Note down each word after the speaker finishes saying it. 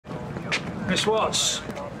Miss Watts.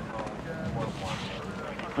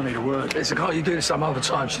 I need a word. There's a guy you do this some other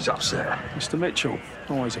time. She's upset. Mr. Mitchell,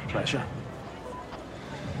 always a pleasure.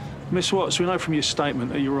 Miss Watts, we know from your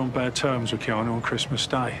statement that you were on bad terms with Keanu on Christmas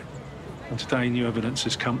Day. And today new evidence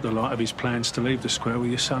has come to light of his plans to leave the square with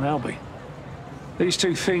your son, Albie. These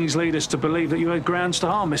two things lead us to believe that you had grounds to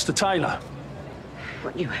harm Mr. Taylor.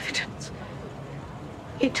 What new evidence?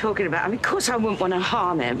 What are you talking about? I mean, of course I wouldn't want to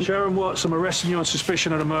harm him. Sharon Watts, I'm arresting you on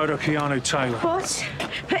suspicion of the murder of Keanu Taylor. What?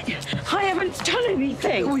 But I haven't done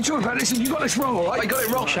anything. What are you talking about? Listen, you got this wrong, all right? You got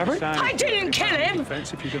it wrong, Sharon. I didn't kill him.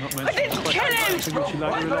 If you do not I didn't kill him.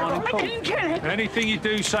 I didn't kill him. Anything you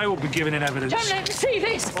do say will be given in evidence. Don't let me see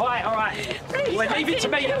this. All right. Please, Well, leave it to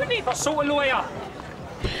me. I'll sort a lawyer.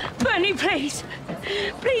 Bernie, please.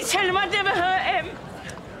 Please tell him I'd never hurt him.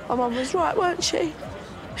 My mum was right, weren't she?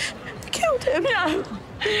 I killed him. No.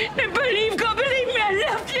 No, Bernie, you've got to believe me. I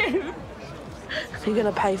loved you. You're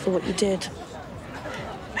going to pay for what you did.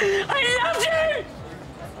 I loved him.